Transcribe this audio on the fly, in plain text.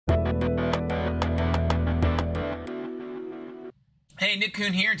Hey, Nick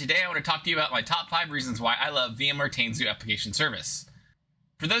Kuhn here, and today I want to talk to you about my top 5 reasons why I love VMware Tanzu Application Service.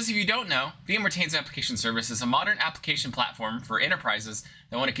 For those of you who don't know, VMware Tanzu Application Service is a modern application platform for enterprises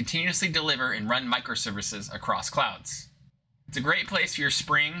that want to continuously deliver and run microservices across clouds. It's a great place for your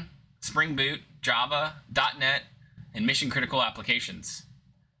Spring Boot, Java, .NET, and mission-critical applications.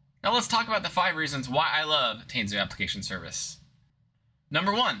 Now let's talk about the 5 reasons why I love Tanzu Application Service.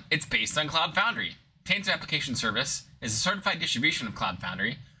 Number 1, it's based on Cloud Foundry. Tanzu Application Service is a certified distribution of Cloud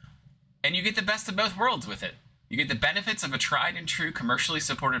Foundry, and you get the best of both worlds with it. You get the benefits of a tried and true commercially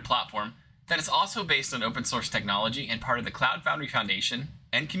supported platform that is also based on open source technology and part of the Cloud Foundry Foundation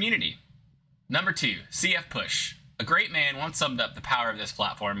and community. Number 2, CF Push. A great man once summed up the power of this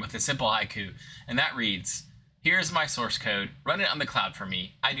platform with a simple haiku, and that reads, "Here is my source code, run it on the cloud for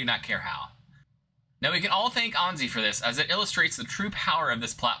me, I do not care how." Now we can all thank Anzi for this, as it illustrates the true power of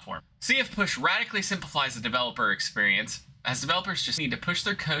this platform. CF Push radically simplifies the developer experience, as developers just need to push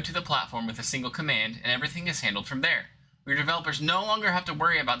their code to the platform with a single command, and everything is handled from there. Your developers no longer have to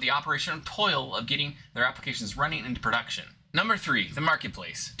worry about the operational toil of getting their applications running into production. Number 3, the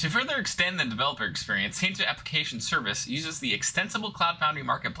marketplace. To further extend the developer experience, Tanzu Application Service uses the extensible Cloud Foundry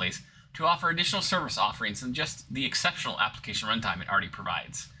marketplace to offer additional service offerings than just the exceptional application runtime it already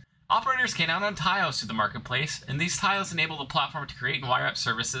provides. Operators can add on tiles to the marketplace, and these tiles enable the platform to create and wire up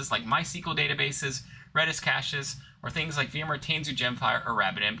services like MySQL databases, Redis caches, or things like VMware Tanzu Gemfire or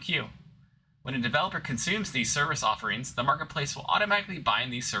RabbitMQ. When a developer consumes these service offerings, the marketplace will automatically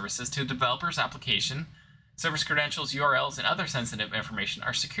bind these services to a developer's application. Service credentials, URLs, and other sensitive information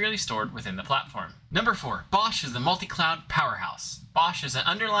are securely stored within the platform. Number 4, BOSH is the multi-cloud powerhouse. BOSH is an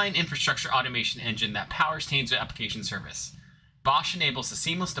underlying infrastructure automation engine that powers Tanzu Application Service. BOSH enables the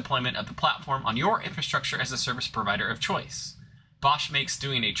seamless deployment of the platform on your infrastructure as a service provider of choice. BOSH makes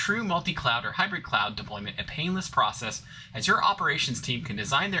doing a true multi-cloud or hybrid cloud deployment a painless process, as your operations team can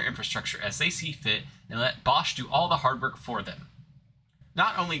design their infrastructure as they see fit and let BOSH do all the hard work for them.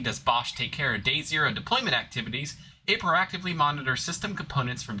 Not only does BOSH take care of day 0 deployment activities, it proactively monitors system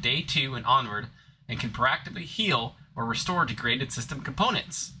components from day 2 and onward, and can proactively heal or restore degraded system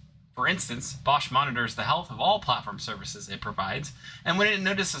components. For instance, BOSH monitors the health of all platform services it provides, and when it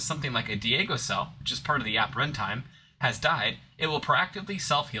notices something like a Diego cell, which is part of the app runtime, has died, it will proactively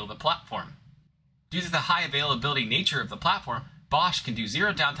self-heal the platform. Due to the high availability nature of the platform, BOSH can do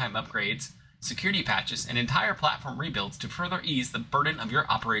zero downtime upgrades, security patches, and entire platform rebuilds to further ease the burden of your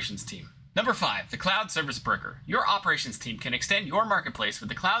operations team. Number 5, the Cloud Service Broker. Your operations team can extend your marketplace with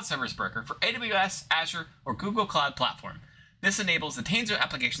the Cloud Service Broker for AWS, Azure, or Google Cloud Platform. This enables the Tanzu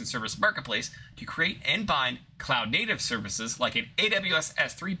Application Service Marketplace to create and bind cloud-native services like an AWS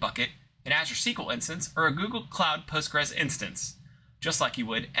S3 bucket, an Azure SQL instance, or a Google Cloud Postgres instance, just like you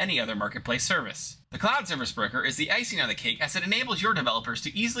would any other marketplace service. The Cloud Service Broker is the icing on the cake, as it enables your developers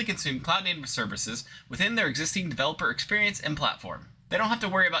to easily consume cloud-native services within their existing developer experience and platform. They don't have to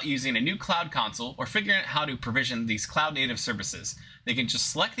worry about using a new cloud console or figuring out how to provision these cloud-native services. They can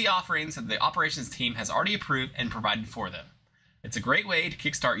just select the offerings that the operations team has already approved and provided for them. It's a great way to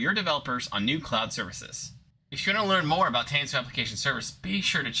kickstart your developers on new cloud services. If you want to learn more about Tanzu Application Service, be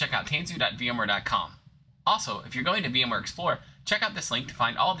sure to check out tanzu.vmware.com. Also, if you're going to VMware Explorer, check out this link to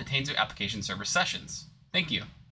find all of the Tanzu Application Service sessions. Thank you.